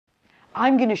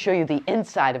I'm going to show you the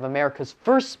inside of America's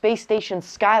first space station,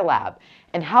 Skylab,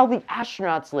 and how the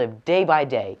astronauts live day by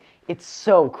day. It's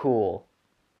so cool.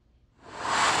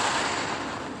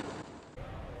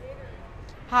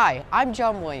 Hi, I'm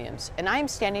John Williams, and I'm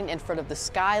standing in front of the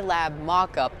Skylab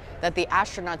mock-up that the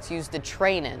astronauts used to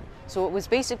train in. So it was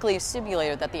basically a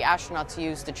simulator that the astronauts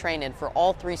used to train in for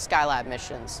all 3 Skylab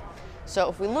missions. So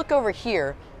if we look over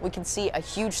here, we can see a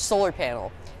huge solar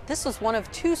panel. This was one of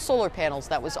 2 solar panels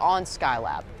that was on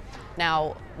Skylab.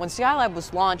 Now, when Skylab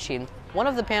was launching, one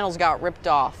of the panels got ripped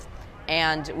off,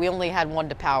 and we only had one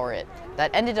to power it.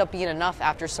 That ended up being enough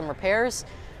after some repairs,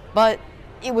 but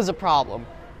it was a problem.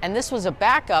 And this was a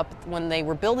backup when they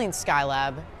were building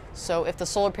Skylab, so if the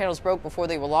solar panels broke before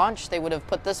they were launched, they would have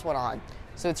put this one on.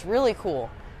 So it's really cool.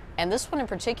 And this one in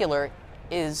particular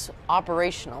is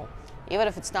operational, even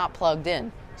if it's not plugged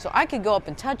in. So I could go up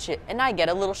and touch it, and I get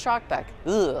a little shock back.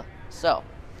 Ugh. So,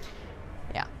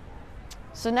 yeah.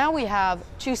 So now we have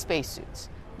 2 spacesuits.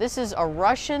 This is a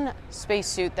Russian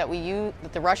spacesuit that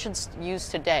the Russians use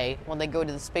today when they go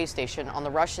to the space station on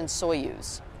the Russian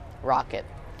Soyuz rocket.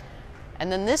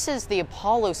 And then this is the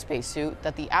Apollo spacesuit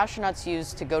that the astronauts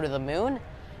used to go to the moon,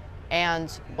 and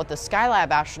what the Skylab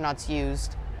astronauts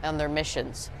used on their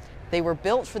missions. They were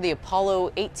built for the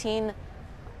Apollo 18.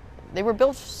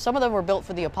 Some of them were built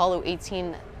for the Apollo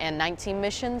 18 and 19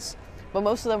 missions, but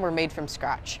most of them were made from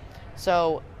scratch.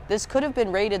 So this could have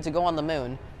been rated to go on the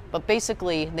moon, but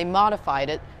basically they modified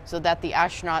it so that the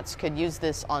astronauts could use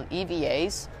this on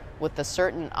EVAs with a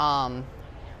certain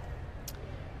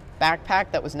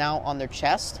backpack that was now on their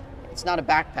chest. It's not a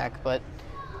backpack, but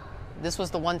this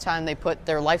was the one time they put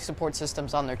their life support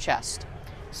systems on their chest.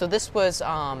 So this was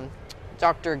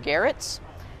Dr. Garrett's.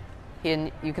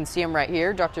 You can see him right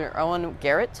here, Dr. Owen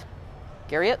Garrett,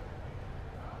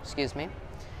 excuse me.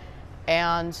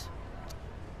 And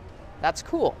that's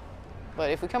cool. But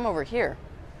if we come over here,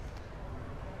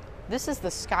 this is the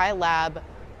Skylab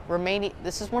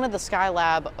this is one of the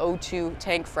Skylab O2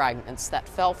 tank fragments that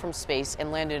fell from space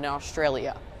and landed in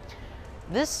Australia.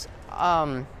 This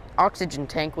oxygen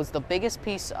tank was the biggest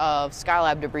piece of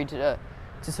Skylab debris to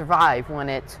survive when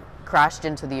it crashed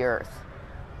into the Earth.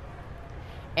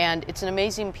 And it's an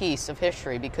amazing piece of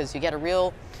history because you get a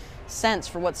real sense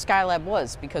for what Skylab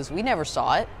was, because we never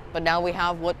saw it, but now we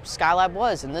have what Skylab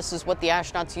was, and this is what the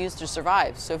astronauts used to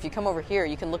survive. So if you come over here,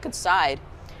 you can look inside,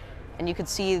 and you can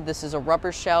see this is a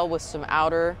rubber shell with some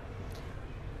outer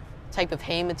type of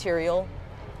hay material,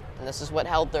 and this is what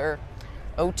held their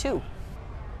O2.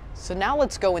 So now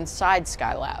let's go inside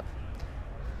Skylab.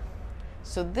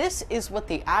 So this is what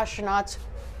the astronauts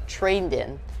trained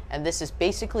in, and this is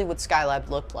basically what Skylab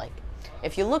looked like.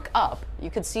 If you look up, you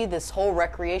can see this whole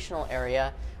recreational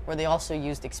area where they also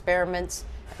used experiments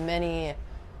and many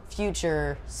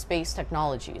future space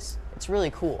technologies. It's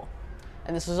really cool.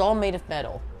 And this was all made of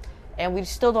metal. And we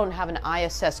still don't have an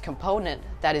ISS component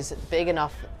that is big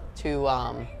enough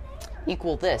to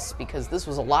equal this, because this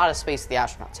was a lot of space the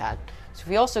astronauts had. So if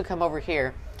we also come over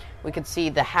here, we can see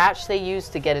the hatch they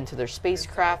used to get into their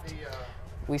spacecraft.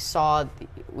 We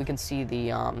can see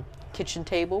the kitchen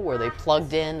table where they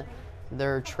plugged in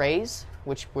their trays,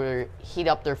 which would heat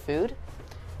up their food.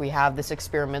 We have this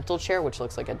experimental chair, which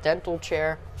looks like a dental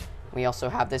chair. We also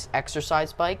have this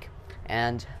exercise bike,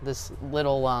 and this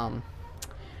little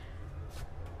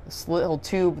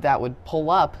tube that would pull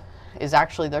up is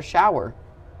actually their shower,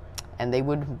 and they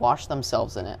would wash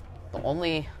themselves in it.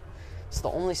 It's the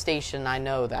only station I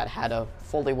know that had a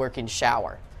fully working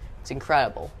shower. It's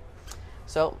incredible.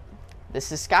 So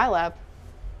this is Skylab.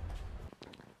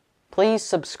 Please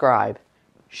subscribe,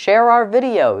 share our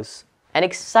videos, and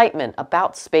excitement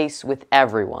about space with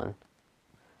everyone.